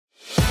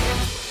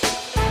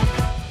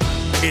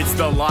It's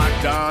the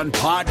Locked On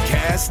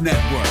Podcast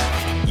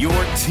Network, your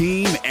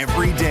team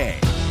every day.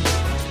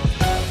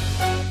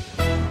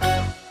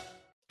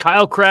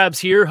 Kyle Krabs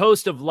here,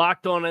 host of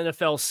Locked On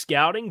NFL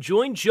Scouting.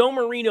 Join Joe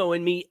Marino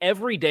and me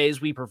every day as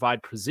we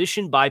provide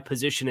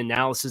position-by-position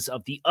analysis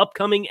of the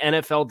upcoming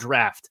NFL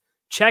Draft.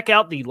 Check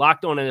out the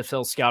Locked On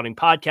NFL Scouting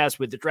podcast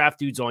with the Draft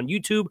Dudes on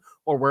YouTube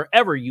or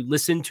wherever you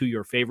listen to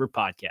your favorite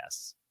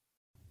podcasts.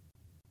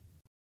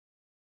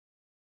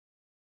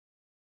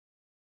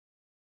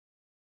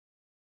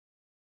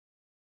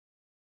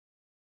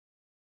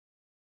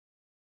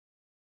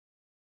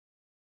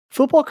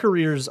 Football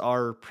careers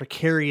are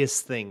precarious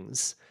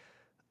things.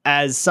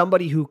 As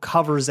somebody who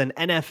covers an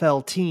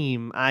NFL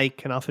team, I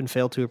can often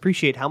fail to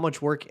appreciate how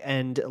much work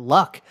and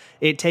luck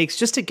it takes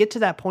just to get to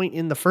that point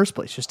in the first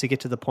place, just to get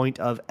to the point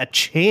of a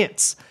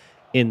chance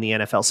in the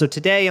NFL. So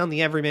today on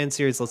the Everyman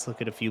series, let's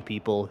look at a few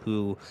people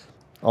who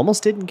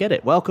almost didn't get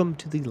it. Welcome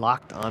to the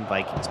Locked On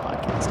Vikings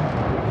podcast.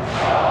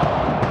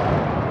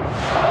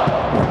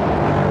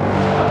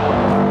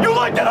 You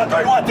like that on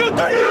 3, 1, 2, 3,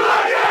 you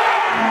like it!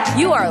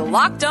 You are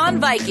Locked On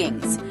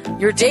Vikings,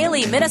 your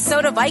daily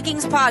Minnesota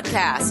Vikings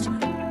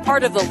podcast.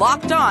 Part of the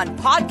Locked On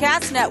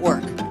Podcast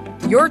Network,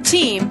 your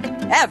team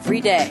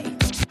every day.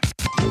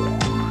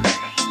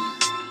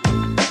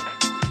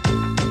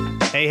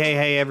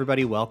 Hey,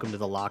 everybody. Welcome to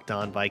the Locked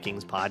On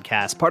Vikings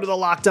podcast, part of the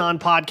Locked On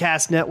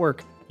Podcast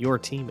Network, your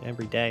team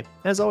every day.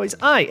 As always,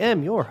 I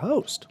am your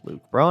host,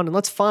 Luke Braun, and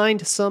let's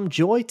find some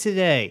joy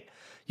today.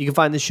 You can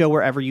find the show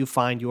wherever you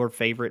find your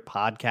favorite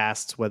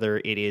podcasts, whether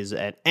it is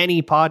at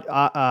any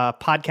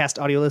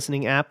podcast audio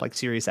listening app like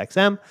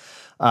SiriusXM,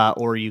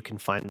 or you can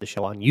find the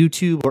show on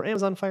YouTube or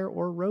Amazon Fire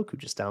or Roku.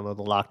 Just download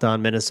the Locked On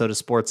Minnesota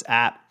Sports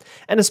app.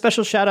 And a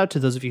special shout out to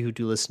those of you who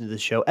do listen to the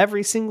show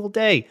every single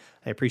day.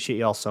 I appreciate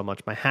you all so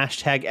much. My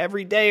hashtag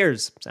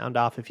everydayers. Sound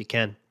off if you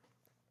can.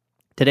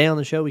 Today on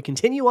the show, we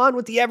continue on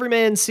with the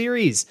Everyman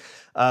series.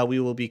 We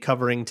will be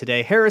covering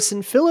today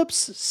Harrison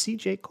Phillips,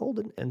 CJ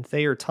Colden, and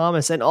Thayer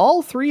Thomas. And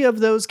all three of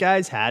those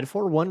guys had,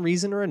 for one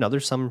reason or another,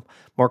 some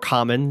more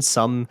common,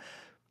 some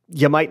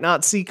you might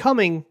not see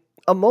coming,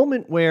 a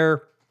moment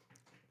where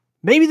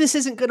maybe this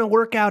isn't going to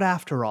work out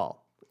after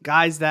all.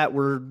 Guys that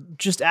were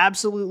just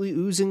absolutely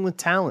oozing with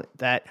talent,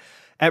 that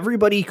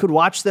everybody could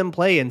watch them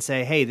play and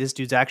say, hey, this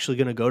dude's actually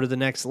going to go to the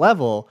next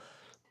level.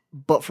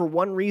 But for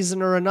one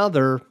reason or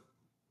another,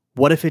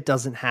 what if it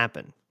doesn't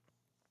happen?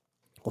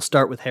 We'll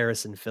start with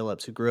Harrison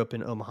Phillips, who grew up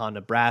in Omaha,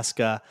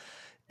 Nebraska.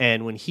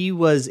 And when he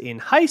was in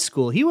high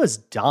school, he was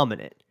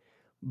dominant.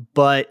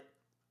 But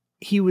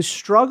he was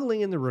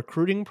struggling in the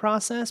recruiting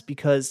process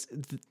because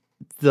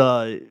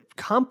the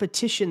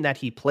competition that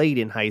he played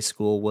in high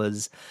school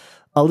was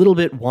a little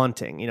bit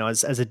wanting. You know,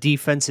 as a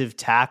defensive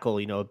tackle,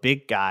 you know, a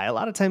big guy, a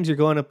lot of times you're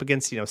going up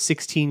against,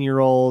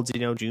 16-year-olds,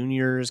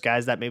 juniors,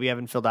 guys that maybe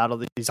haven't filled out all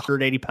these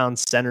 180-pound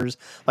centers.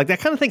 Like that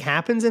kind of thing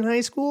happens in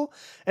high school.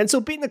 And so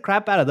beating the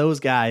crap out of those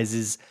guys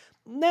is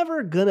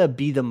never going to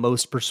be the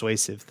most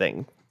persuasive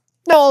thing.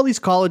 Now, all these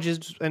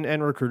colleges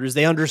and recruiters,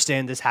 they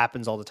understand this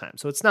happens all the time.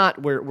 So it's not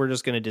we're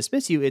just going to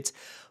dismiss you. It's,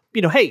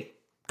 hey,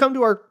 come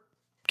to our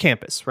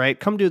campus,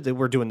 right?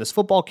 We're doing this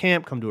football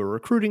camp, come to a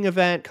recruiting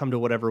event, come to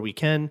whatever we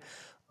can.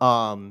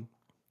 And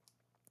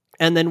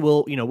then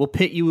we'll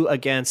pit you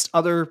against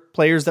other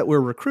players that we're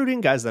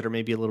recruiting, guys that are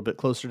maybe a little bit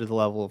closer to the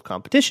level of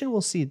competition.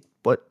 We'll see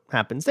what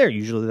happens there.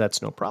 Usually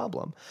that's no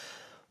problem,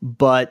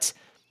 but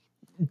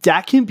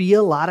that can be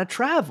a lot of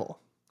travel.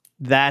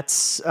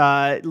 That's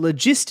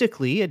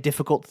logistically a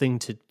difficult thing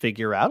to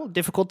figure out, a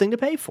difficult thing to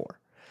pay for.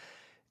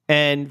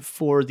 And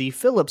for the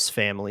Phillips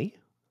family,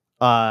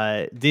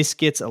 this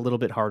gets a little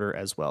bit harder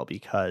as well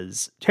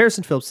because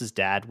Harrison Phillips'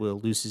 dad will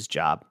lose his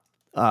job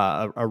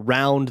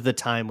around the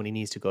time when he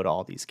needs to go to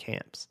all these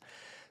camps.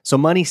 So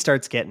money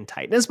starts getting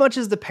tight. And as much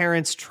as the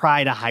parents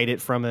try to hide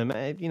it from him,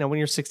 when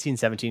you're 16,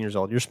 17 years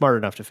old, you're smart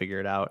enough to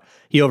figure it out.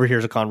 He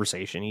overhears a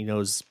conversation. He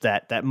knows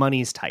that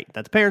money's tight,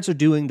 that the parents are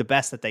doing the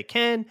best that they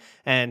can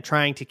and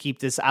trying to keep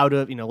this out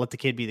of, let the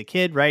kid be the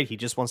kid, right? He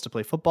just wants to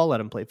play football, let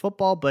him play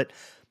football, but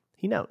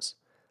he knows.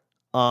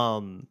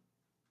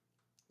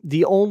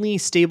 The only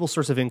stable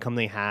source of income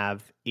they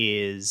have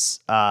is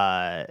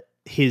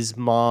his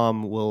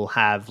mom will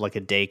have like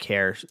a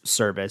daycare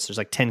service. There's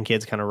like 10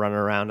 kids kind of running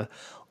around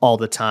all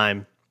the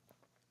time.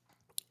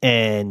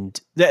 And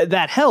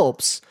that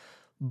helps,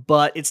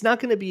 but it's not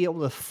going to be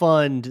able to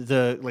fund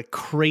the like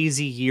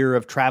crazy year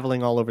of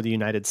traveling all over the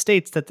United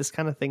States that this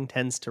kind of thing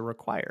tends to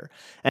require.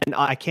 And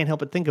I can't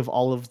help but think of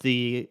all of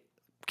the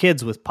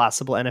kids with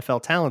possible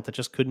NFL talent that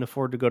just couldn't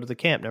afford to go to the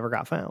camp, never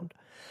got found.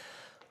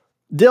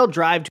 They'll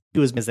drive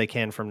to as many as they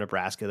can from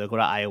Nebraska. They'll go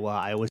to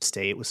Iowa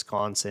State,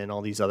 Wisconsin,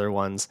 all these other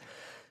ones.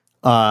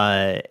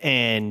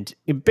 And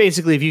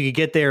basically, if you could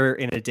get there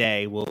in a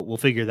day, we'll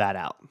figure that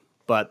out.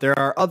 But there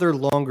are other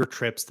longer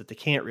trips that they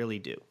can't really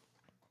do.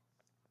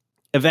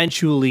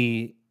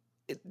 Eventually,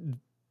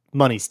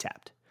 money's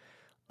tapped.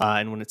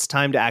 And when it's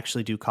time to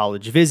actually do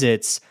college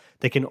visits,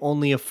 they can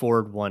only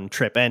afford one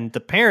trip. And the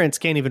parents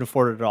can't even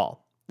afford it at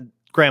all.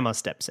 Grandma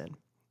steps in.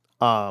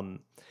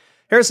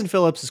 Harrison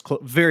Phillips is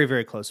very,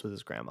 very close with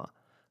his grandma.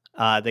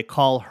 They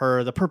call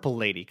her the Purple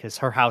Lady because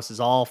her house is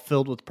all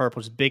filled with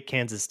purple. She's a big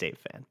Kansas State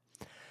fan.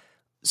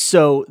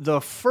 So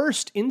the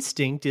first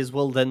instinct is,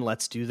 well, then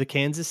let's do the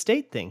Kansas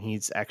State thing.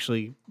 He's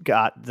actually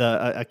got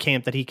a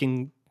camp that he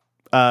can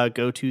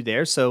go to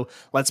there. So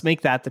let's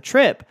make that the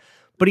trip.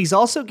 But he's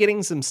also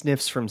getting some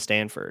sniffs from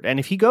Stanford. And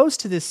if he goes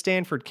to this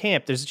Stanford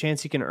camp, there's a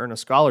chance he can earn a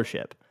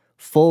scholarship,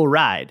 full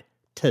ride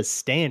to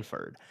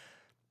Stanford.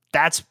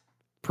 That's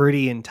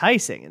pretty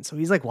enticing. And so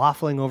he's like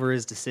waffling over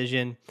his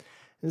decision.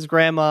 His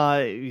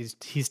grandma,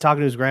 he's talking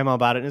to his grandma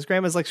about it. And his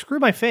grandma's like, screw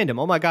my fandom.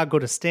 Oh my God, go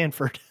to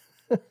Stanford.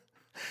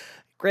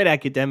 Great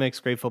academics,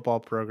 great football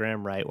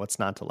program, right? What's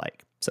not to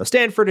like? So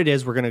Stanford it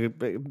is. We're going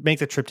to make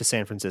the trip to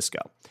San Francisco.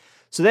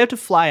 So they have to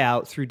fly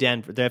out through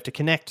Denver. They have to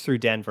connect through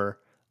Denver,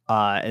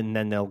 and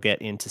then they'll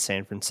get into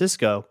San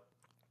Francisco.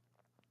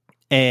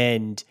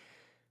 And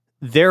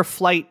their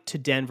flight to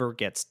Denver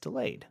gets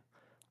delayed.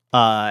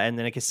 And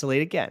then it gets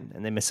delayed again,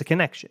 and they miss a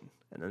connection.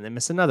 And then they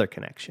miss another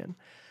connection.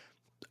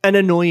 An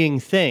annoying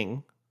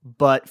thing,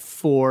 but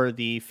for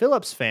the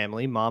Phillips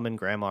family, mom and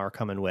grandma are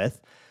coming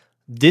with,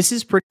 this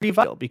is pretty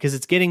vital because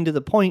it's getting to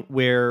the point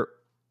where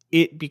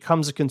it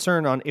becomes a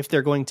concern on if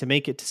they're going to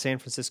make it to San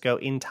Francisco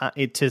in time,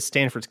 to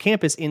Stanford's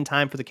campus in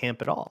time for the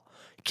camp at all.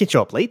 You can't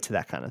show up late to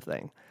that kind of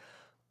thing.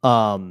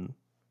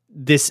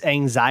 This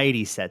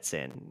anxiety sets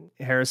in.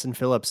 Harrison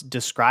Phillips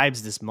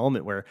describes this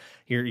moment where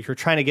you're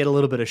trying to get a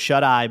little bit of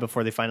shut eye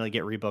before they finally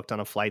get rebooked on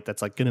a flight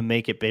that's like going to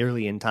make it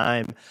barely in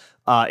time.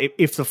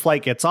 If the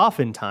flight gets off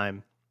in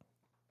time,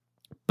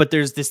 but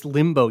there's this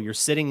limbo. You're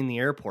sitting in the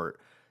airport.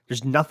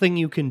 There's nothing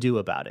you can do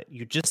about it.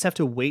 You just have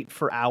to wait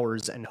for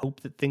hours and hope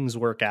that things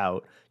work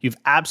out. You've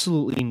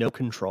absolutely no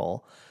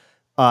control.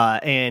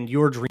 And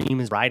your dream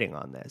is riding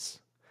on this.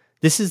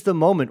 This is the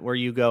moment where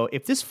you go,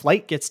 if this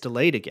flight gets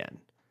delayed again,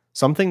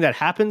 something that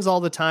happens all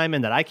the time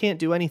and that I can't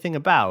do anything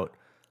about,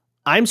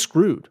 I'm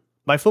screwed.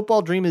 My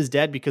football dream is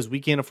dead because we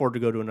can't afford to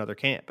go to another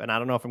camp. And I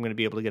don't know if I'm going to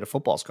be able to get a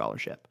football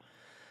scholarship.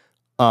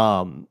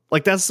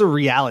 That's the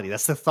reality.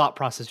 That's the thought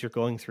process you're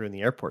going through in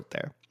the airport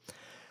there.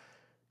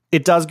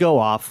 It does go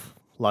off.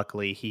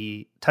 Luckily,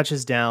 he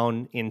touches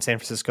down in San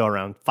Francisco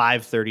around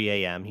 5:30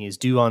 a.m. He is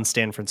due on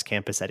Stanford's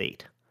campus at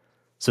 8.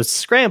 So it's a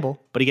scramble,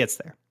 but he gets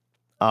there.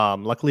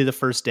 Luckily, the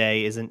first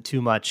day isn't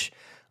too much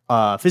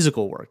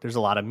physical work. There's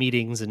a lot of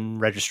meetings and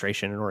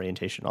registration and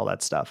orientation, all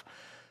that stuff.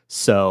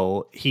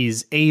 So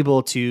he's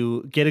able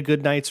to get a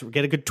good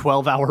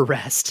 12-hour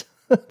rest.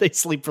 They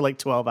sleep for like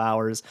 12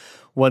 hours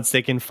once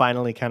they can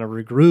finally kind of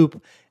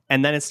regroup.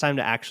 And then it's time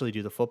to actually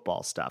do the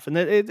football stuff. And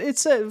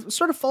it's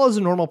sort of follows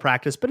a normal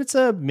practice, but it's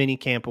a mini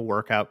camp, a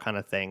workout kind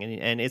of thing.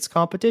 And it's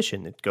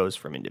competition. It goes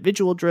from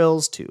individual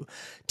drills to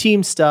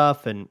team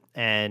stuff.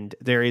 And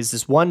there is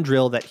this one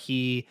drill that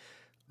he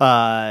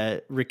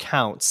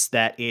recounts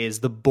that is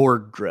the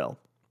board drill.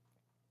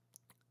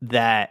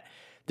 That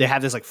they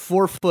have this like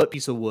 4-foot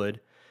piece of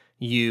wood.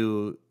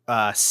 You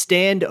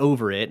stand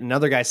over it.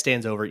 Another guy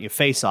stands over it. You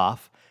face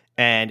off.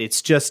 And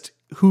it's just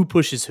who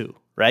pushes who,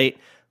 right?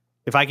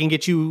 If I can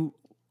get you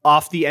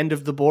off the end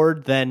of the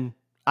board, then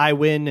I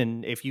win.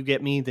 And if you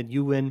get me, then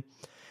you win.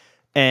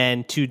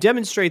 And to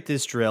demonstrate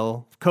this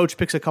drill, coach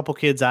picks a couple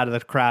kids out of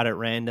the crowd at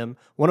random.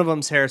 One of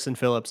them's Harrison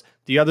Phillips.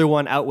 The other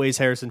one outweighs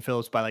Harrison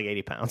Phillips by like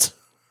 80 pounds.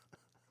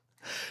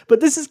 But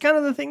this is kind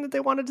of the thing that they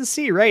wanted to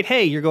see, right?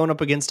 Hey, you're going up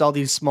against all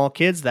these small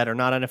kids that are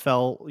not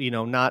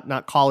NFL,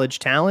 not college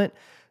talent.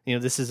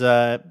 This is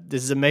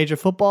a major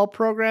football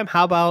program.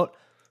 How about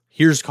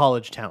here's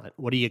college talent?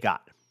 What do you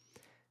got?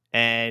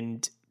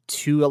 And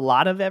to a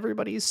lot of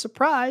everybody's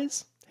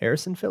surprise,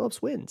 Harrison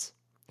Phillips wins.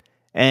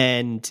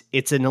 And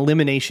it's an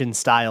elimination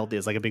style.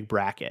 It's like a big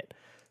bracket.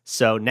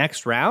 So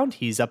next round,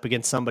 he's up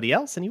against somebody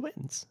else and he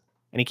wins.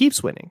 And he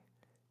keeps winning.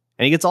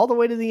 And he gets all the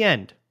way to the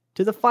end,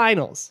 to the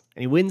finals.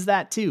 And he wins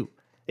that too.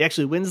 He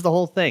actually wins the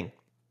whole thing.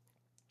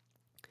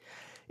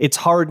 It's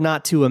hard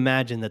not to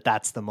imagine that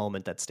that's the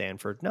moment that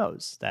Stanford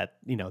knows that,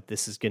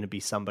 this is going to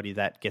be somebody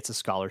that gets a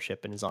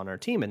scholarship and is on our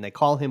team. And they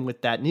call him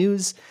with that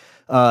news.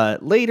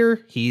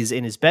 Later, he's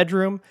in his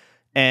bedroom,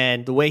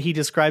 and the way he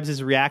describes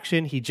his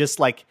reaction, he just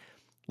like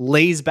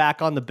lays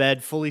back on the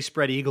bed, fully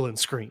spread eagle, and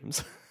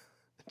screams.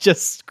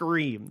 Just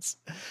screams.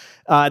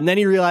 And then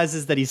he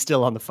realizes that he's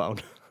still on the phone.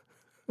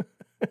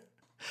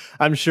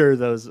 I'm sure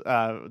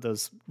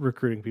those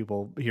recruiting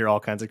people hear all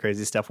kinds of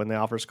crazy stuff when they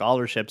offer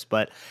scholarships,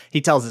 but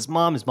he tells his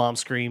mom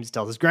screams, he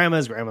tells his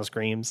grandma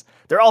screams.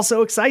 They're all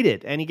so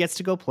excited, and he gets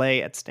to go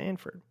play at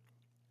Stanford.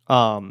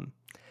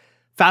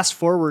 Fast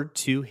forward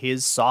to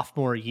his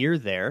sophomore year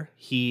there,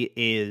 he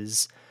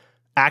is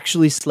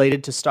actually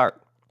slated to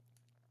start.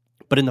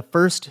 But in the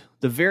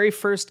very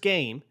first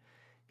game,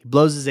 he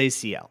blows his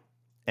ACL,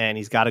 and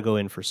he's got to go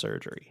in for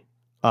surgery.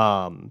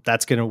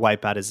 That's going to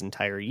wipe out his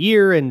entire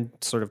year and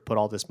sort of put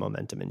all this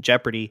momentum in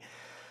jeopardy.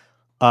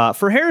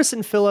 For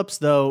Harrison Phillips,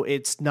 though,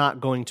 it's not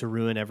going to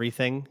ruin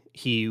everything.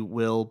 He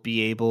will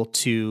be able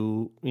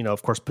to,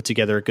 of course, put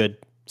together a good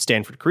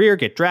Stanford career,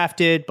 get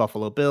drafted,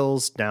 Buffalo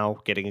Bills, now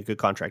getting a good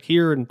contract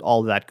here and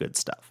all of that good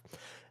stuff.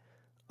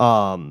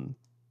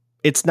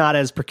 it's not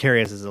as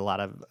precarious as a lot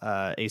of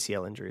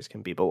ACL injuries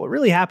can be. But what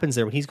really happens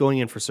there when he's going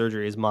in for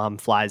surgery, his mom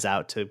flies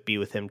out to be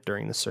with him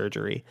during the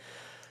surgery.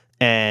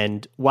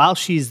 And while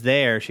she's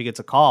there, she gets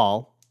a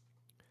call.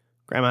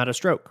 Grandma had a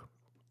stroke.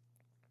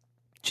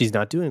 She's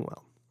not doing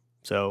well.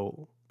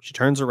 So she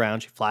turns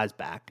around, she flies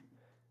back,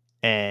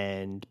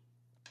 and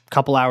a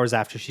couple hours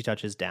after she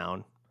touches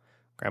down,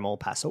 Grandma will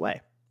pass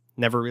away.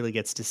 Never really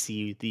gets to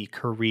see the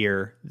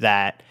career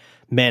that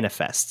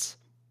manifests.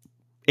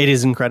 It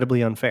is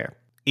incredibly unfair.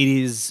 It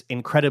is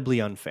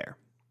incredibly unfair.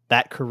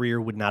 That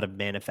career would not have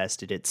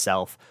manifested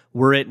itself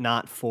were it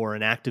not for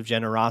an act of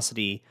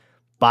generosity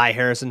by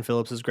Harrison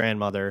Phillips'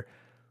 grandmother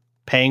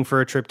paying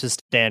for a trip to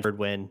Stanford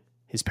when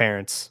his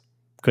parents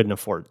couldn't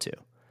afford to.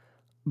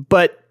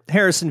 But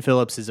Harrison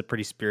Phillips is a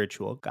pretty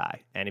spiritual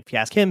guy. And if you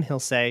ask him, he'll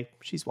say,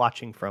 she's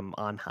watching from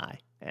on high.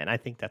 And I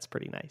think that's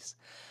pretty nice.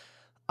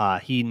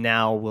 He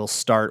now will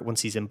start,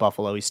 once he's in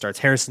Buffalo, he starts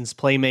Harrison's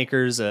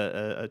Playmakers,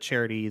 a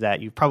charity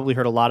that you've probably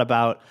heard a lot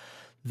about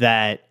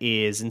that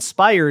is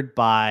inspired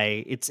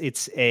by,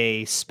 it's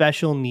a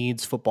special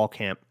needs football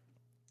camp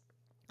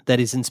that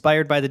is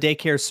inspired by the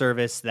daycare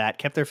service that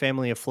kept their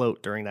family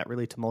afloat during that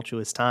really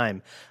tumultuous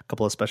time. A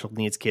couple of special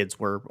needs kids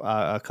were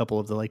a couple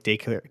of the like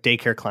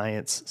daycare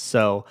clients.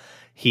 So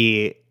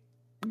he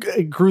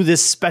grew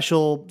this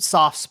special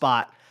soft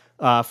spot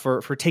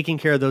for taking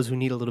care of those who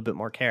need a little bit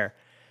more care.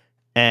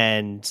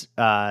 And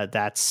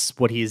that's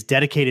what he has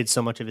dedicated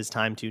so much of his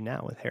time to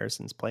now with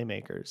Harrison's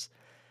Playmakers.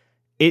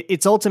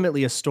 It's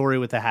ultimately a story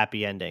with a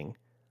happy ending.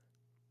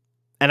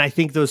 And I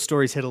think those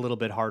stories hit a little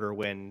bit harder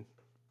when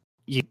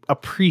you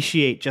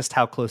appreciate just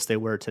how close they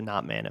were to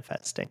not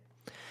manifesting.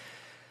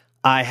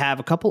 I have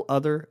a couple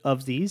other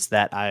of these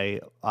that I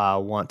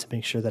want to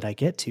make sure that I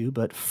get to.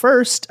 But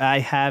first, I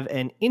have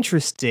an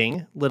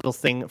interesting little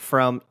thing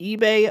from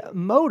eBay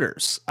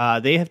Motors.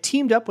 They have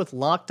teamed up with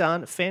Locked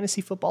On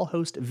Fantasy Football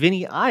host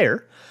Vinny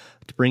Iyer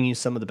to bring you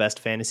some of the best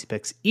fantasy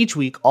picks each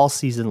week, all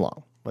season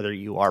long. Whether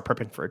you are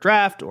prepping for a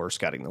draft or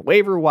scouting the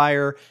waiver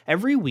wire,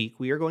 every week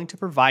we are going to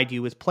provide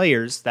you with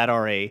players that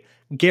are a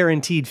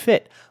guaranteed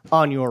fit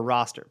on your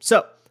roster.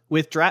 So,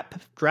 with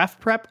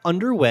draft prep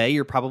underway,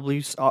 you're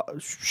probably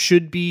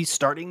should be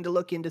starting to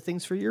look into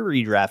things for your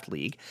redraft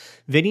league.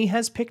 Vinny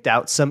has picked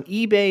out some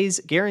eBay's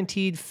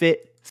guaranteed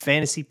fit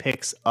fantasy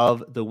picks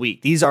of the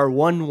week. These are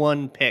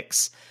 1-1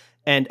 picks.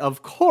 And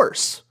of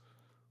course,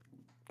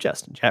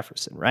 Justin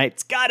Jefferson, right?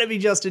 It's got to be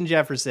Justin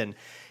Jefferson.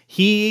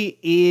 He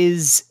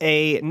is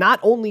not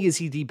only is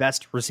he the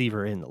best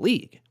receiver in the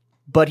league,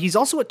 but he's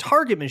also a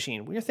target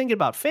machine. When you're thinking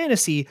about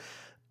fantasy,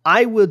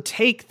 I would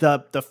take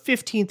the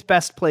 15th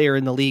best player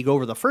in the league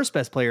over the first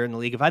best player in the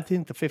league if I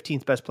think the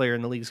 15th best player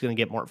in the league is going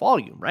to get more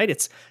volume, right?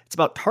 It's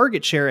about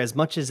target share as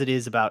much as it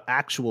is about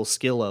actual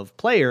skill of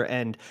player.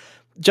 And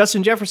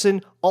Justin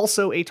Jefferson,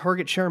 also a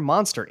target share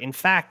monster. In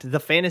fact, the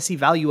fantasy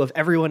value of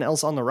everyone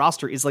else on the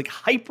roster is like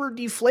hyper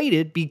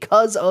deflated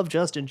because of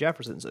Justin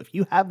Jefferson. So if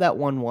you have that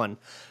 1-1,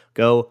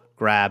 go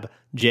grab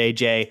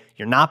JJ.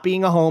 You're not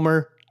being a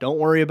homer. Don't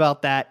worry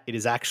about that. It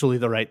is actually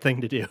the right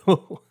thing to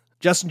do.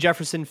 Justin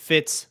Jefferson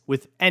fits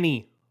with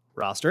any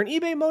roster, and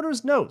eBay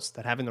Motors knows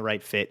that having the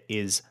right fit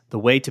is the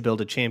way to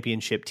build a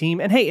championship team.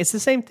 And hey, it's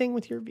the same thing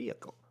with your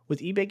vehicle. With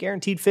eBay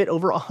Guaranteed Fit,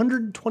 over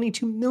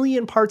 122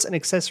 million parts and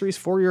accessories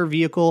for your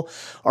vehicle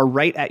are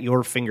right at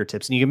your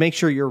fingertips, and you can make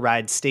sure your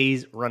ride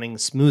stays running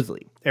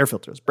smoothly. Air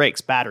filters, brakes,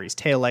 batteries,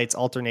 taillights,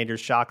 alternators,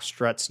 shocks,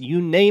 struts, you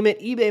name it,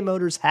 eBay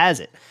Motors has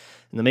it.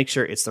 And they'll make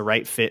sure it's the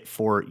right fit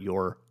for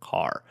your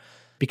car.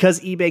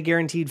 Because eBay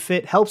Guaranteed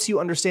Fit helps you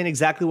understand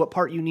exactly what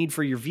part you need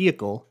for your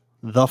vehicle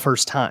the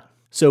first time.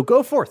 So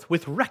go forth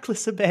with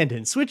reckless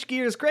abandon, switch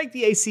gears, crank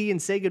the AC,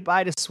 and say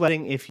goodbye to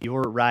sweating if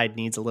your ride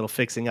needs a little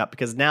fixing up,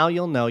 because now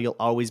you'll know you'll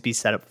always be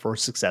set up for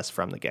success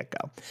from the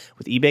get-go.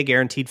 With eBay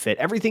Guaranteed Fit,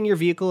 everything your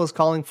vehicle is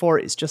calling for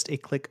is just a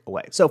click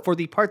away. So for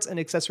the parts and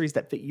accessories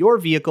that fit your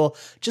vehicle,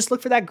 just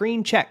look for that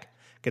green check.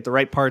 Get the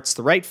right parts,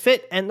 the right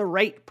fit, and the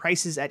right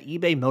prices at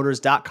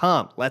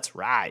ebaymotors.com. Let's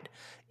ride.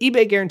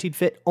 eBay Guaranteed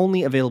Fit,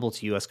 only available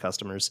to U.S.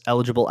 customers.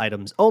 Eligible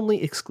items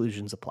only.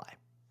 Exclusions apply.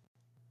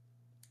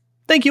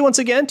 Thank you once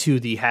again to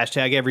the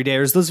hashtag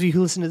Everydayers. Those of you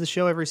who listen to the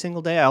show every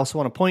single day, I also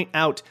want to point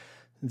out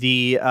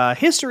the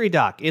history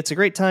doc. It's a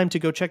great time to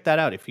go check that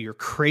out if you're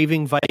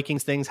craving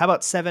Vikings things. How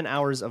about 7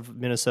 hours of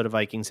Minnesota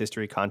Vikings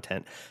history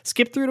content?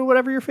 Skip through to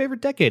whatever your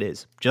favorite decade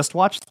is. Just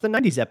watch the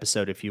 90s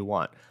episode if you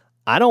want.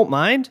 I don't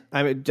mind.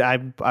 I mean,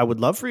 I would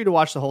love for you to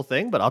watch the whole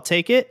thing, but I'll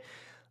take it.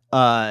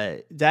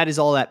 That is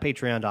all at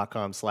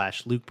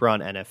patreon.com/Luke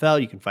Braun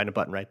NFL. You can find a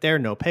button right there.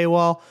 No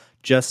paywall,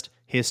 just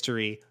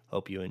history.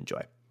 Hope you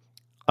enjoy.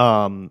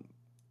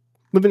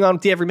 Moving on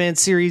with the Everyman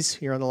series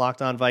here on the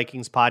Locked On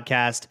Vikings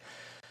podcast.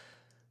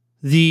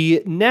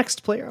 The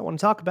next player I want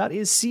to talk about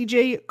is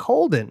CJ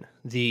Colden,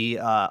 the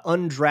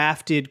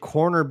undrafted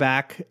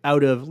cornerback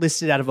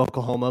listed out of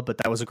Oklahoma, but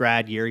that was a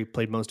grad year. He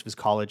played most of his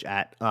college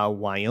at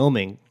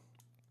Wyoming.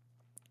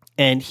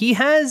 And he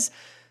has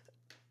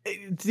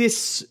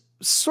this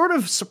sort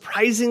of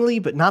surprisingly,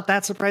 but not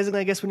that surprisingly,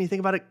 I guess, when you think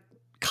about it,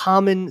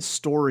 common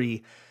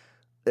story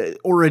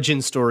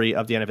origin story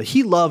of the NFL.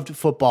 He loved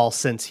football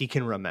since he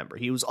can remember.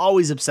 He was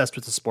always obsessed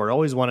with the sport,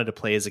 always wanted to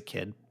play as a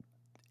kid.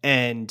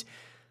 And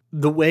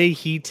the way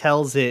he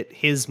tells it,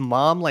 his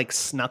mom like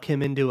snuck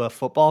him into a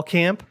football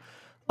camp,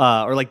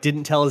 or like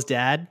didn't tell his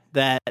dad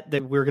that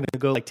we're going to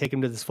go like take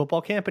him to this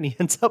football camp, and he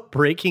ends up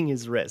breaking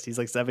his wrist. He's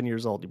like 7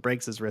 years old. He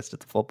breaks his wrist at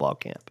the football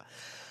camp.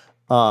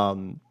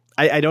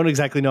 I don't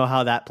exactly know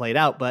how that played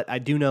out, but I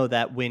do know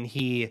that when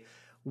he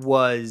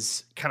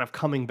was kind of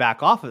coming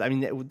back off of it, I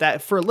mean,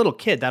 that for a little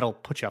kid, that'll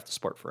put you off the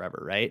sport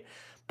forever, right?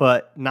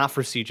 But not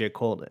for CJ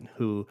Colden,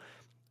 who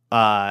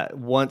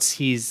once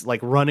he's like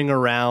running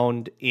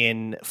around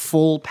in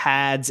full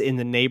pads in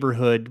the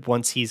neighborhood,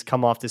 once he's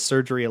come off this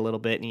surgery a little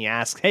bit, and he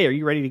asks, "Hey, are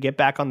you ready to get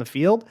back on the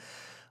field?"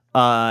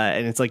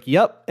 And it's like,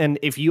 "Yep." And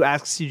if you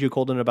ask CJ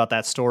Colden about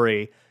that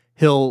story,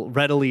 he'll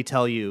readily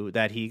tell you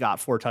that he got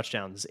 4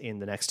 touchdowns in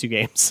the next 2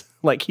 games.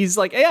 Like he's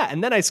like, "Yeah,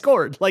 and then I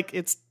scored." Like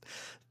it's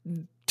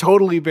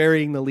totally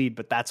burying the lead,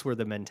 but that's where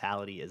the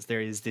mentality is.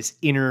 There is this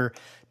inner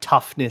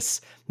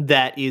toughness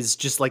that is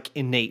just like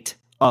innate,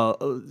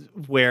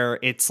 where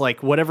it's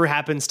like whatever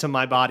happens to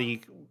my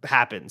body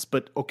happens,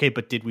 but okay,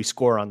 but did we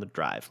score on the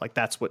drive? Like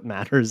that's what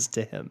matters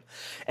to him.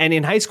 And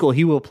in high school,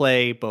 he will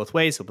play both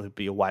ways. He'll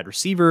be a wide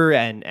receiver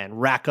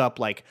and rack up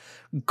like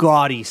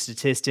gaudy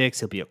statistics.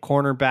 He'll be a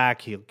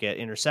cornerback. He'll get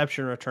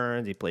interception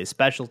returns. He plays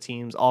special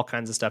teams, all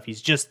kinds of stuff.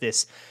 He's just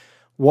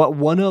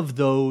one of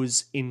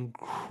those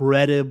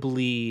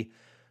incredibly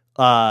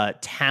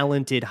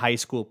talented high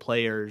school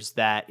players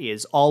that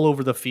is all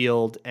over the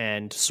field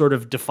and sort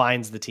of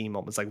defines the team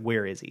moments. Like,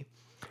 where is he?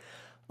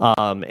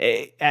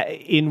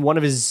 In one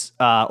of his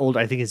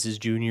I think it's his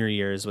junior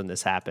years when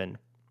this happened.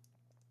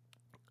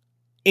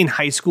 In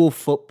high school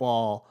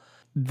football,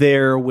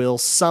 there will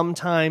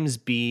sometimes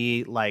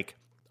be like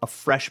a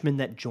freshman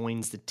that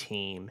joins the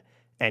team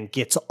and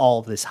gets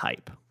all this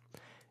hype.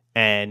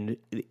 And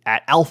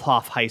at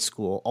Althoff High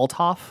School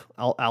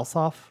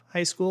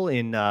High School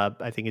in,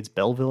 I think it's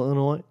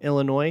Belleville,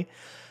 Illinois,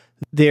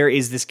 there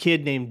is this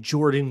kid named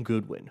Jordan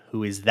Goodwin,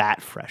 who is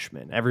that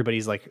freshman.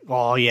 Everybody's like,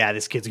 "Oh yeah,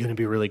 this kid's going to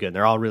be really good." And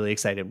they're all really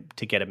excited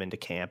to get him into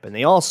camp. And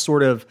they all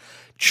sort of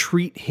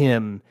treat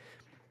him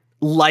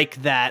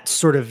like that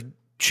sort of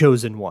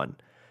chosen one,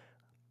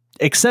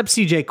 except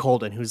CJ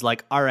Colden, who's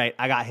like, "All right,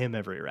 I got him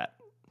every rep."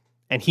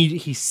 And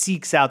he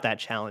seeks out that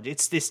challenge.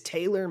 It's this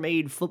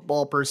tailor-made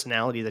football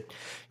personality that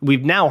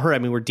we've now heard. I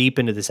mean, we're deep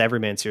into this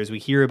Everyman series. We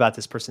hear about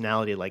this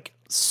personality like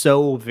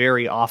so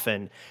very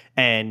often.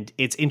 And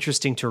it's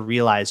interesting to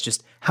realize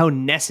just how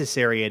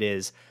necessary it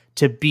is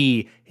to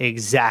be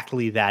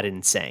exactly that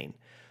insane.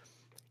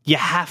 You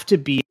have to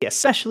be,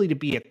 especially to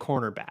be a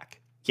cornerback,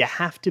 you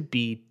have to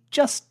be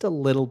just a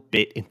little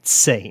bit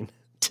insane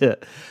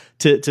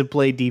to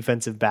play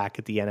defensive back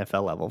at the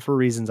NFL level for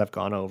reasons I've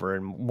gone over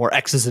in more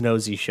X's and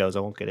O's shows. I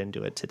won't get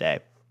into it today.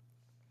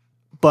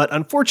 But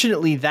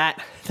unfortunately,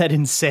 that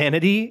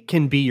insanity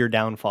can be your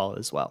downfall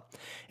as well.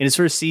 In his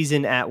first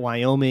season at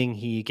Wyoming,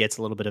 he gets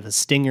a little bit of a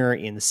stinger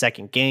in the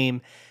second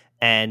game.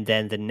 And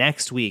then the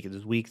next week,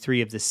 week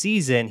 3 of the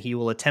season, he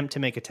will attempt to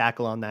make a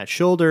tackle on that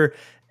shoulder,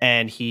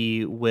 and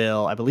he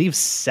will, I believe,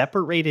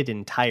 separate it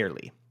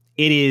entirely.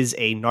 It is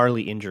a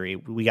gnarly injury.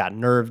 We got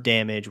nerve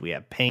damage, we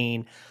have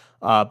pain,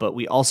 but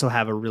we also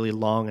have a really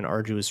long and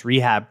arduous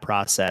rehab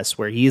process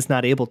where he is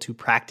not able to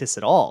practice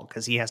at all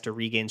because he has to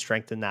regain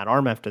strength in that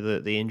arm after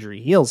the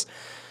injury heals.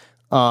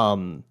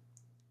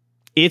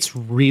 It's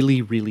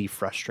really, really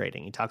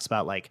frustrating. He talks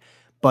about like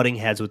butting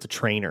heads with the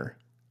trainer,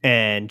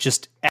 and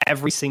just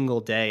every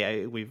single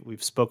day,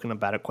 we've spoken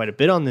about it quite a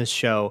bit on this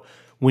show.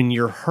 When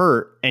you're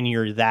hurt and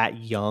you're that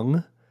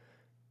young,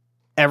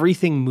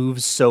 everything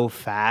moves so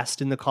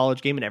fast in the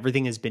college game, and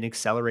everything has been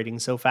accelerating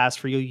so fast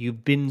for you.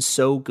 You've been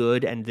so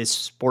good, and this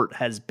sport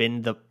has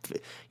been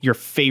your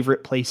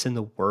favorite place in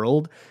the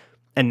world.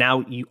 And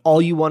now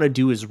all you want to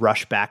do is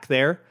rush back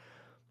there.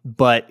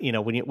 But you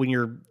know, when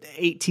you're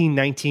 18,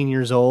 19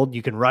 years old,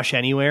 you can rush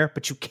anywhere,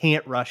 but you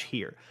can't rush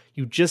here.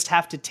 You just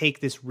have to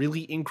take this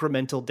really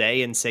incremental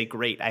day and say,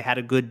 "Great, I had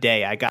a good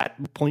day. I got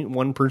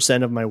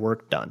 0.1% of my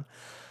work done."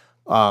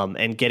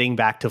 And getting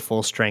back to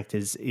full strength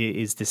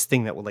is this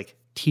thing that will like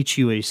teach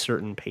you a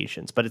certain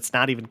patience, but it's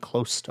not even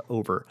close to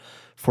over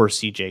for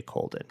CJ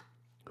Colden,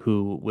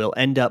 who will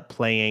end up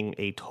playing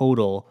a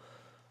total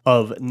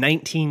of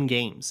 19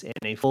 games in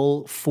a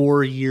full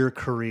 4-year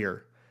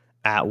career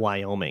at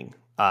Wyoming.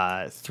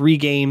 3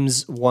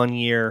 games 1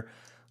 year,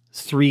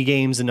 3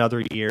 games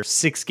another year,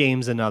 6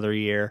 games another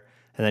year,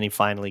 and then he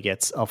finally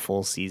gets a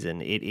full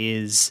season. It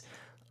is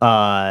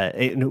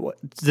the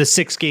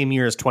 6-game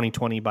year is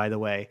 2020, by the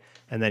way,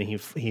 and then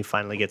he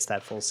finally gets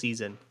that full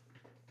season.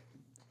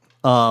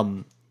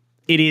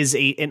 It is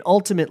an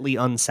ultimately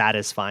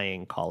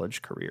unsatisfying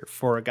college career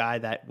for a guy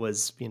that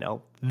was,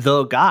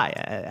 the guy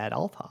at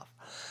Althoff.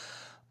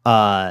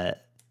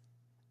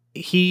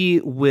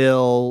 He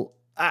will,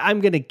 I'm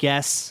going to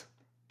guess,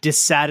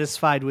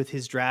 dissatisfied with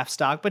his draft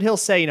stock, but he'll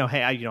say,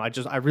 hey,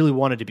 I really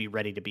wanted to be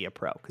ready to be a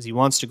pro because he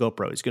wants to go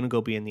pro. He's going to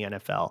go be in the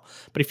NFL,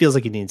 but he feels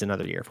like he needs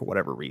another year for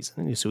whatever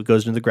reason. And so he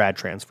goes into the grad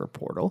transfer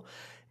portal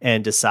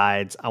and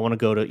decides, I want to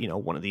go to,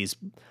 one of these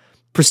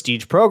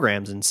prestige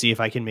programs and see if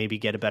I can maybe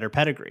get a better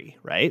pedigree,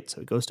 right? So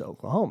he goes to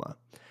Oklahoma.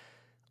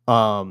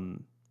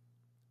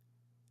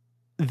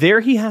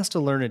 There he has to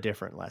learn a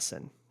different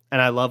lesson. And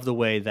I love the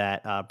way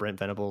that Brent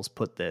Venables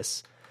put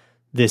this.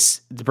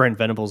 Brent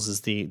Venables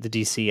is the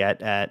DC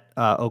at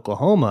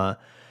Oklahoma,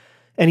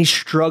 and he's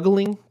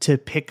struggling to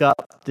pick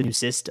up the new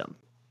system.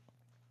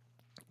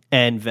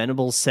 And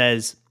Venables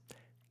says,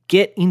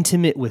 get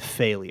intimate with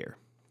failure.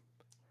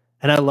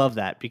 And I love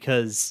that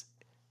because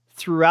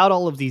throughout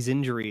all of these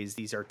injuries,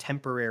 these are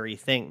temporary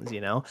things,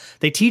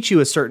 They teach you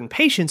a certain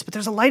patience, but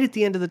there's a light at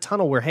the end of the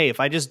tunnel where, hey,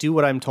 if I just do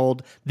what I'm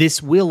told,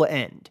 this will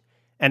end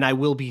and I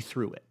will be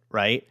through it,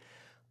 right?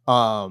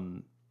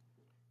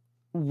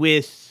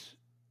 With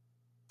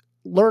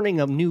learning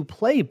a new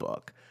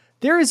playbook,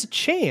 there is a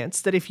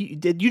chance that if you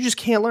just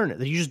can't learn it,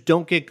 that you just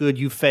don't get good,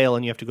 you fail,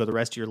 and you have to go the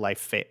rest of your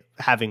life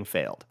having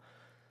failed.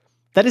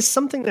 That is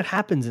something that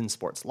happens in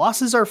sports.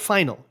 Losses are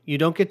final. You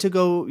don't get to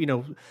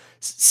go,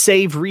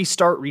 save,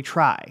 restart,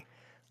 retry.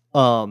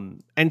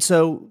 And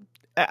so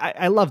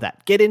I love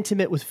that. Get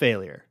intimate with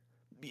failure,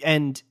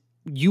 and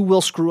you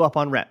will screw up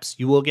on reps.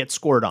 You will get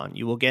scored on.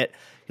 You'll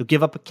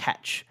give up a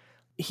catch.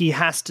 He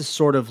has to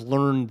sort of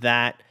learn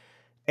that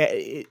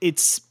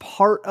it's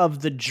part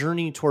of the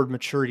journey toward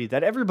maturity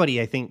that everybody,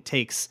 I think,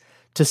 takes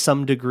to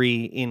some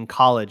degree in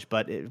college.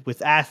 But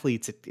with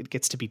athletes, it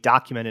gets to be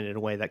documented in a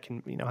way that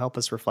can, help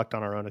us reflect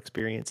on our own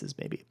experiences,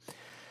 maybe.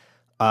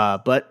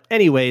 But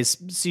anyways,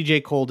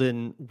 CJ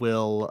Colden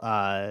will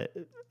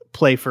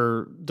play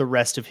for the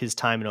rest of his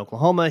time in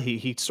Oklahoma.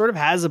 He sort of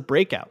has a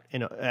breakout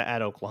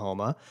at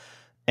Oklahoma.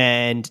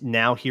 And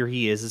now here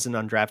he is as an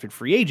undrafted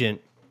free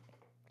agent,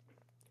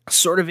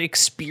 sort of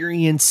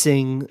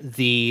experiencing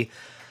the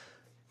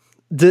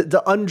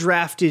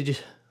undrafted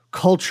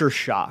culture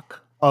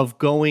shock of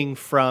going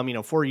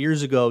from, 4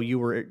 years ago, you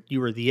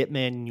were the it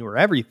man and you were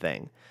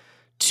everything,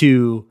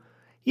 to,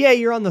 yeah,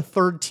 you're on the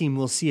third team.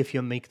 We'll see if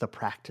you make the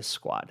practice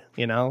squad,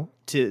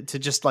 to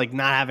just like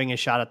not having a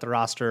shot at the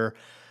roster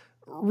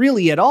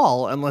really at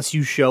all, unless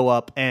you show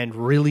up and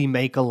really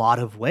make a lot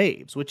of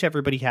waves, which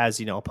everybody has,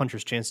 a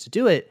puncher's chance to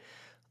do it.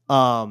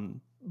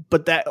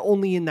 But that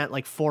only in that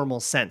like formal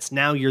sense.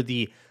 Now you're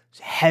the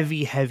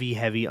heavy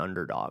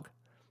underdog.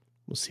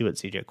 We'll see what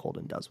CJ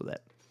Colden does with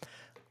it.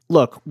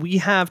 Look, we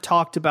have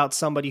talked about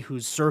somebody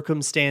whose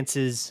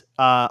circumstances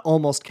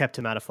almost kept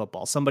him out of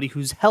football, somebody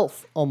whose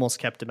health almost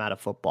kept him out of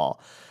football.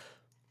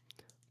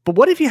 But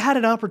what if you had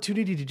an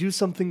opportunity to do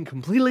something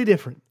completely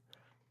different?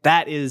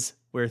 That is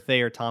where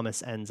Thayer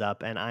Thomas ends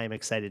up, and I am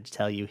excited to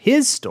tell you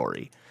his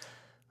story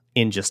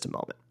in just a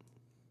moment.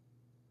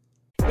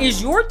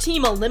 Is your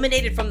team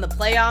eliminated from the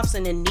playoffs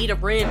and in need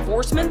of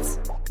reinforcements?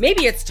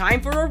 Maybe it's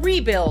time for a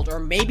rebuild, or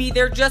maybe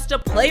they're just a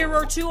player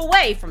or two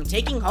away from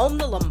taking home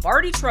the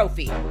Lombardi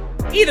Trophy.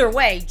 Either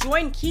way,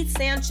 join Keith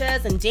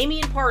Sanchez and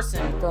Damian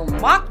Parson for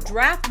Mock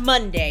Draft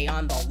Monday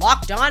on the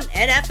Locked On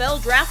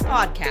NFL Draft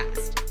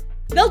Podcast.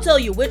 They'll tell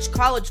you which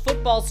college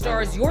football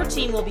stars your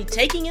team will be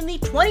taking in the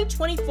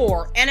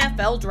 2024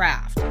 NFL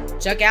Draft.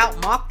 Check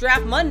out Mock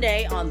Draft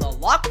Monday on the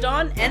Locked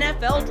On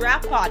NFL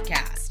Draft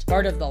Podcast,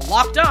 part of the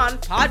Locked On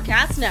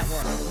Podcast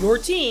Network, your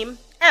team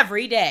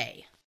every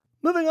day.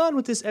 Moving on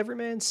with this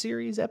Everyman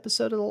Series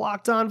episode of the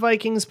Locked On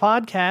Vikings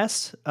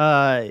podcast.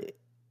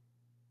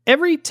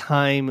 Every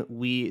time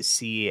we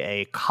see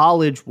a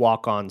college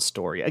walk-on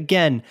story,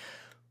 again,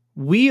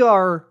 we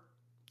are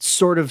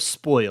sort of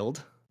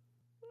spoiled.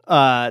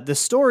 The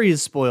story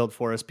is spoiled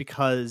for us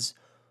because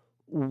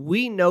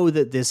we know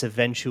that this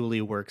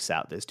eventually works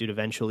out. This dude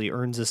eventually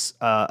earns us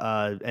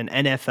an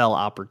NFL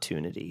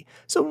opportunity.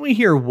 So when we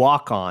hear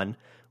walk-on,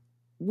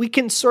 we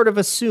can sort of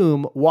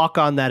assume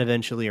walk-on that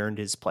eventually earned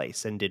his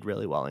place and did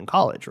really well in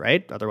college,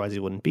 right? Otherwise, he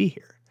wouldn't be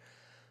here.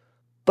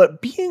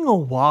 But being a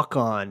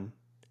walk-on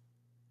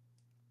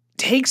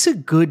takes a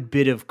good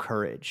bit of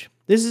courage.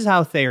 This is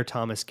how Thayer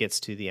Thomas gets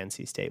to the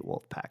NC State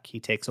Wolfpack. He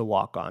takes a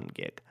walk-on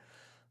gig.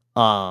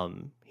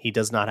 He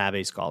does not have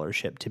a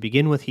scholarship. To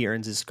begin with, he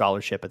earns his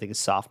scholarship, I think, his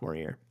sophomore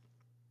year.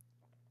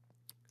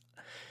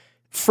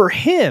 For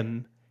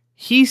him,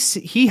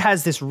 he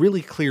has this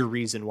really clear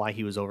reason why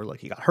he was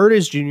overlooked. He got hurt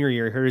his junior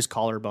year, hurt his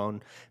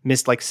collarbone,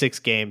 missed like 6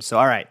 games. So,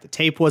 all right, the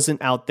tape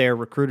wasn't out there.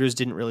 Recruiters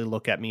didn't really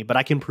look at me, but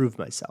I can prove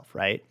myself,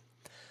 right?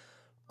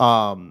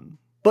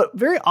 But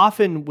very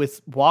often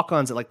with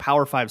walk-ons at like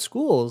Power 5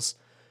 schools,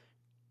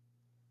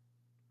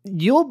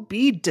 you'll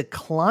be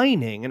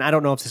declining, and I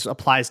don't know if this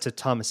applies to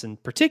Thomas in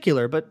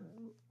particular, but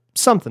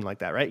something like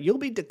that, right? You'll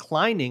be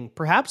declining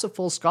perhaps a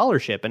full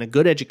scholarship and a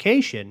good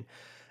education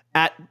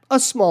at a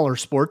smaller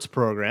sports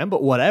program,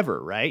 but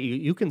whatever, right?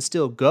 You can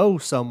still go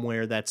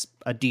somewhere that's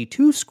a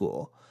D2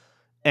 school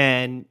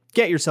and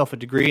get yourself a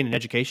degree in an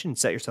education and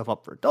set yourself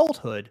up for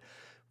adulthood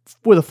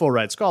with a full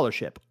ride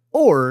scholarship.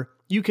 Or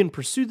you can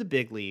pursue the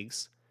big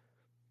leagues,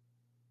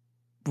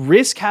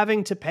 risk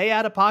having to pay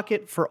out of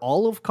pocket for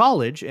all of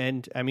college.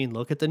 And I mean,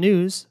 look at the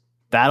news.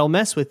 That'll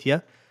mess with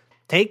you.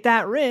 Take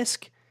that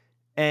risk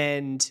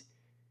and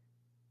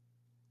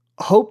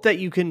hope that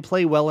you can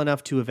play well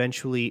enough to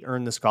eventually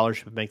earn the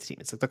scholarship and make the team.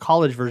 It's like the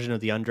college version of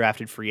the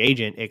undrafted free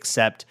agent,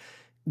 except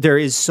there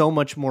is so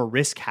much more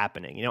risk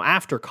happening. You know,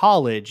 after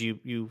college,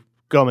 you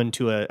go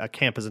into a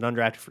camp as an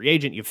undrafted free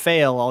agent, you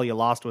fail, all you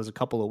lost was a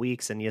couple of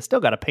weeks, and you still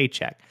got a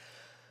paycheck.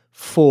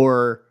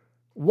 For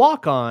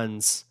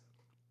walk-ons,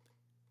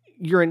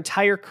 your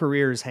entire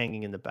career is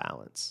hanging in the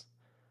balance.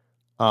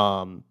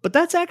 But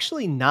that's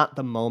actually not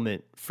the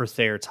moment for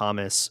Thayer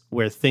Thomas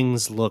where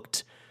things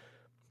looked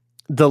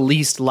the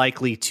least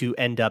likely to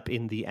end up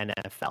in the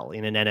NFL,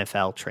 in an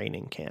NFL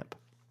training camp.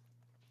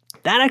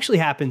 That actually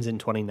happens in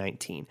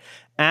 2019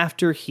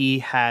 after he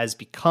has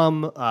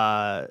become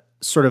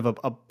sort of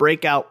a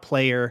breakout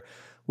player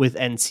with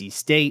NC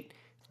State.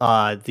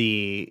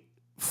 The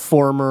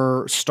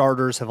former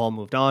starters have all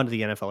moved on to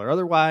the NFL or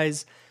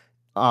otherwise.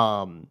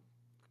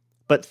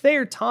 But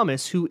Thayer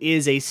Thomas, who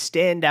is a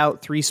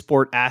standout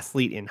three-sport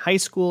athlete in high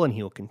school, and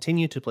he will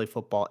continue to play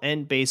football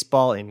and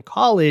baseball in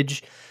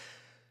college,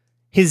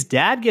 his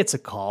dad gets a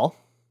call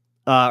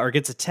or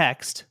gets a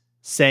text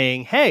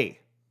saying, hey,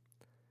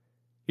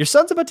 your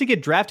son's about to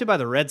get drafted by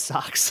the Red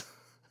Sox.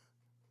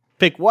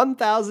 Pick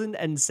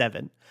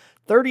 1007,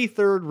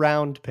 33rd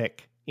round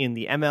pick in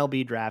the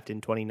MLB draft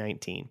in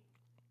 2019.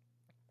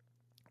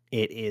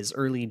 It is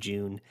early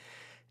June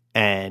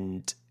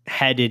and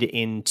headed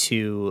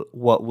into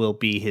what will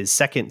be his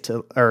it's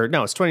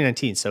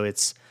 2019. So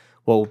it's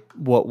what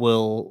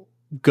will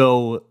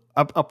go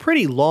a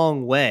pretty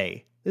long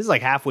way. This is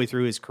like halfway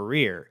through his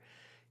career.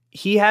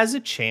 He has a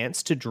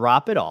chance to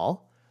drop it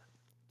all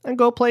and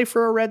go play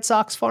for a Red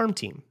Sox farm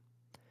team.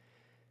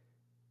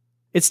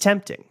 It's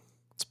tempting.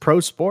 It's pro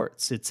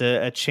sports. It's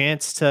a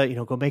chance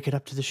to, go make it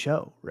up to the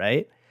show,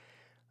 right?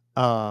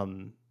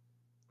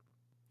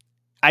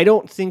 I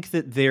don't think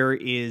that there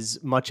is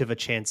much of a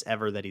chance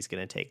ever that he's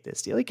going to take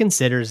this deal. He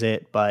considers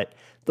it, but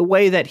the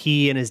way that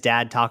he and his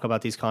dad talk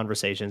about these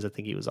conversations, I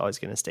think he was always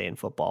going to stay in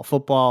football.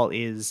 Football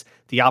is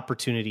the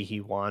opportunity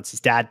he wants.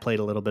 His dad played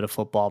a little bit of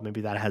football.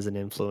 Maybe that has an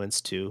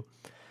influence too.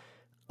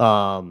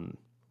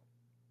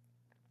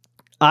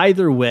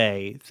 Either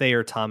way,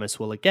 Thayer Thomas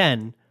will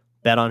again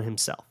bet on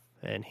himself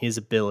and his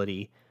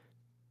ability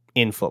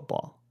in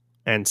football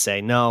and say,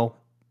 no,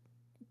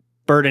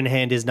 bird in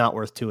hand is not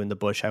worth two in the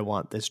bush. I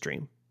want this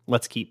dream.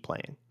 Let's keep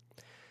playing.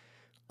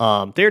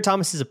 Thayer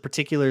Thomas is a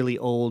particularly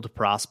old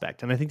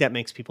prospect, and I think that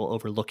makes people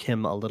overlook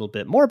him a little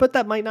bit more, but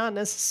that might not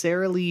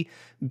necessarily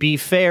be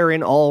fair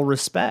in all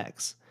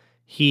respects.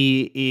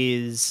 He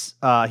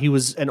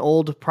was an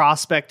old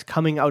prospect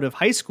coming out of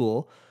high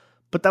school,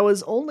 but that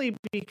was only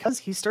because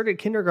he started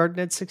kindergarten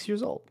at 6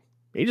 years old.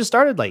 He just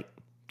started late.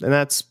 And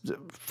that's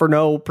for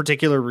no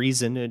particular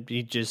reason. It'd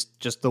be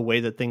just the way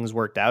that things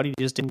worked out. He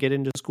just didn't get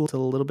into school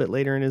till a little bit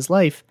later in his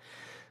life.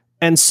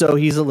 And so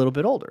he's a little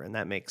bit older, and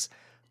that makes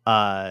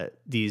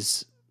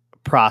these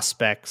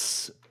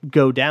prospects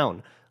go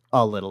down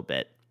a little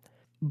bit.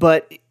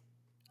 But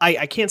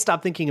I can't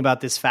stop thinking about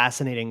this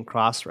fascinating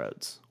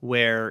crossroads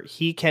where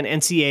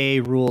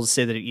NCAA rules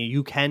say that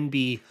you can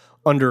be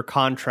under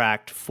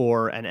contract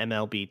for an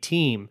MLB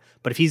team,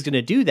 but if he's going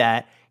to do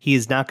that, he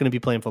is not going to be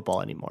playing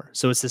football anymore.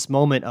 So it's this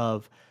moment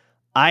of,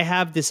 I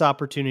have this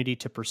opportunity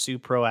to pursue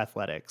pro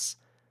athletics.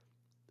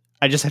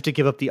 I just have to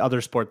give up the other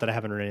sport that I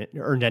haven't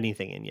earned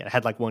anything in yet. I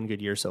had like one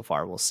good year so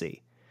far. We'll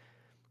see.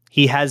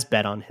 He has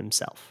bet on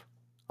himself.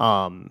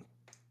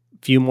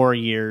 Few more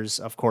years.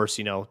 Of course,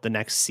 the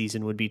next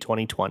season would be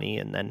 2020,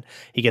 and then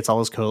he gets all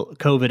his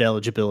COVID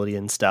eligibility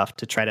and stuff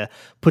to try to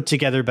put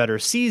together better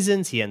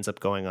seasons. He ends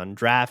up going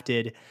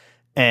undrafted,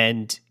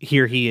 and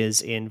here he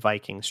is in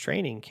Vikings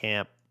training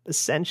camp,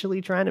 essentially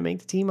trying to make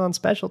the team on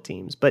special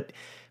teams. But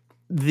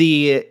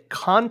the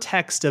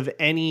context of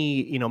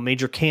any,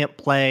 major camp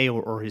play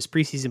or his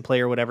preseason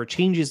play or whatever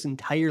changes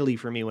entirely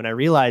for me when I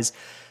realize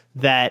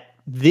that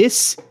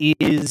this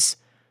is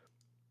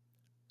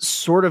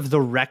sort of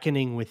the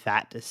reckoning with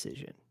that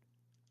decision.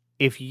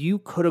 If you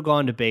could have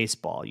gone to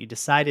baseball, you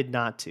decided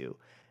not to,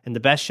 and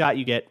the best shot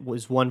you get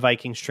was one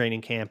Vikings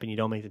training camp and you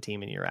don't make the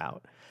team and you're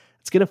out.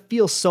 It's going to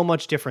feel so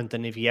much different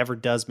than if he ever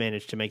does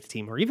manage to make the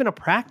team or even a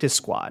practice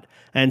squad.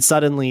 And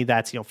suddenly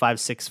that's,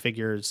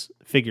 5-6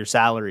 figure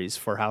salaries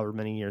for however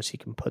many years he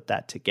can put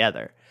that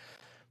together.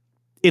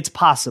 It's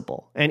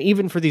possible. And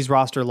even for these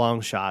roster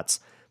long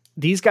shots,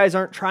 these guys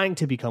aren't trying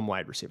to become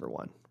wide receiver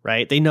one,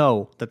 right? They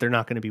know that they're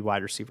not going to be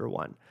wide receiver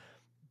one,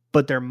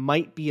 but there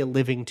might be a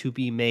living to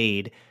be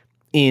made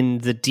in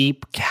the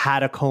deep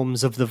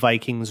catacombs of the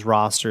Vikings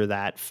roster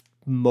that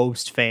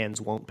most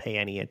fans won't pay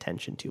any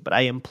attention to, but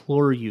I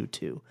implore you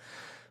to,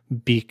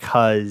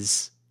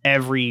 because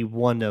every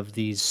one of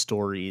these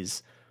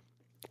stories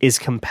is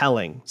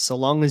compelling, so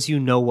long as you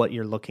know what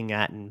you're looking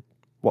at and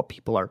what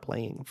people are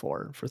playing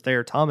for. For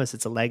Thayer Thomas,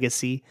 it's a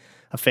legacy,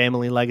 a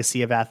family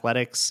legacy of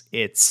athletics.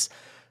 It's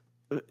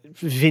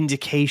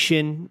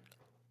vindication,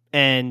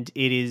 and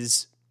it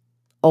is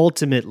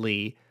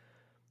ultimately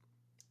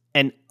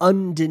an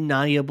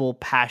undeniable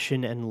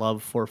passion and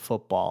love for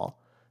football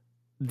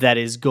that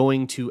is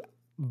going to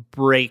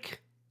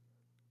break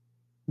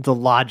the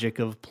logic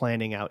of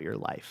planning out your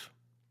life.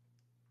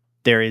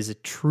 There is a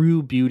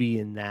true beauty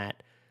in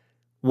that,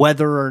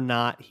 whether or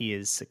not he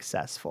is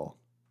successful.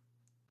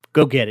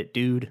 Go get it,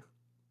 dude.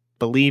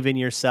 Believe in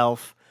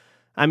yourself.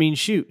 I mean,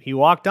 shoot, he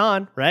walked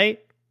on, right?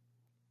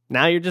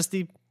 Now you're just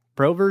the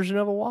pro version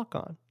of a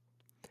walk-on.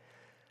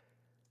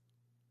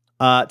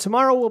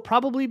 Tomorrow will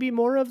probably be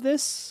more of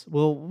this.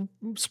 We'll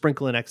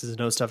sprinkle in X's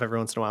and O's stuff every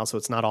once in a while, so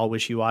it's not all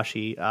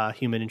wishy-washy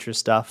human interest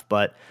stuff,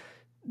 but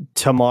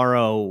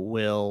tomorrow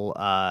will,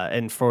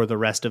 and for the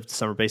rest of the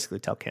summer, basically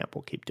till camp,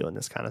 we'll keep doing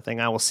this kind of thing.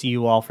 I will see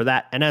you all for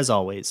that, and as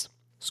always,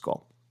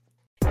 Skol.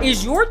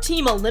 Is your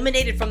team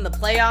eliminated from the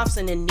playoffs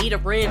and in need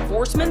of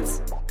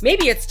reinforcements?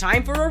 Maybe it's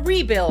time for a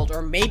rebuild,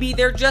 or maybe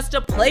they're just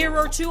a player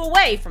or two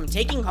away from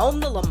taking home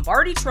the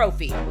Lombardi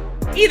Trophy.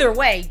 Either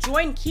way,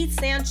 join Keith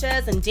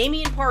Sanchez and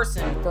Damian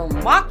Parson for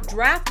Mock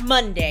Draft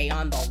Monday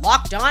on the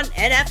Locked On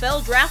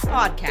NFL Draft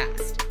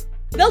Podcast.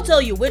 They'll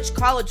tell you which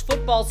college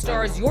football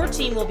stars your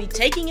team will be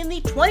taking in the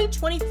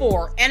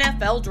 2024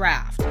 NFL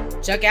Draft.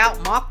 Check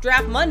out Mock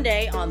Draft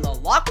Monday on the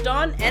Locked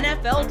On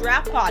NFL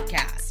Draft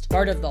Podcast,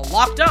 part of the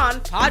Locked On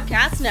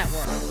Podcast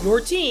Network, your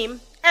team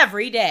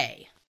every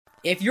day.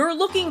 If you're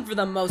looking for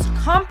the most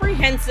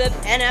comprehensive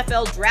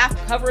NFL draft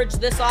coverage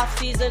this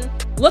offseason,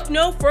 look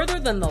no further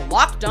than the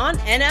Locked On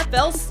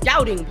NFL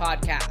Scouting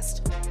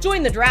Podcast.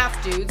 Join the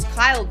draft dudes,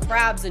 Kyle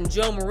Krabs and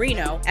Joe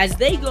Marino, as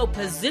they go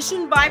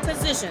position by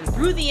position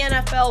through the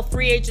NFL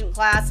free agent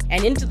class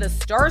and into the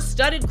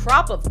star-studded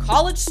crop of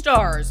college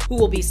stars who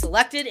will be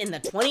selected in the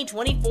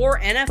 2024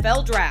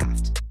 NFL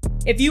Draft.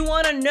 If you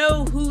want to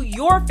know who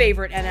your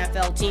favorite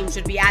NFL team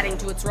should be adding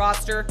to its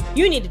roster,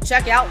 you need to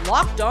check out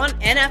Locked On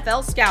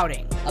NFL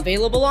Scouting,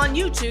 available on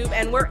YouTube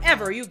and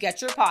wherever you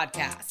get your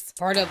podcasts.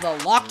 Part of the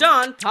Locked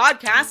On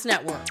Podcast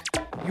Network,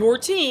 your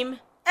team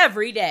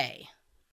every day.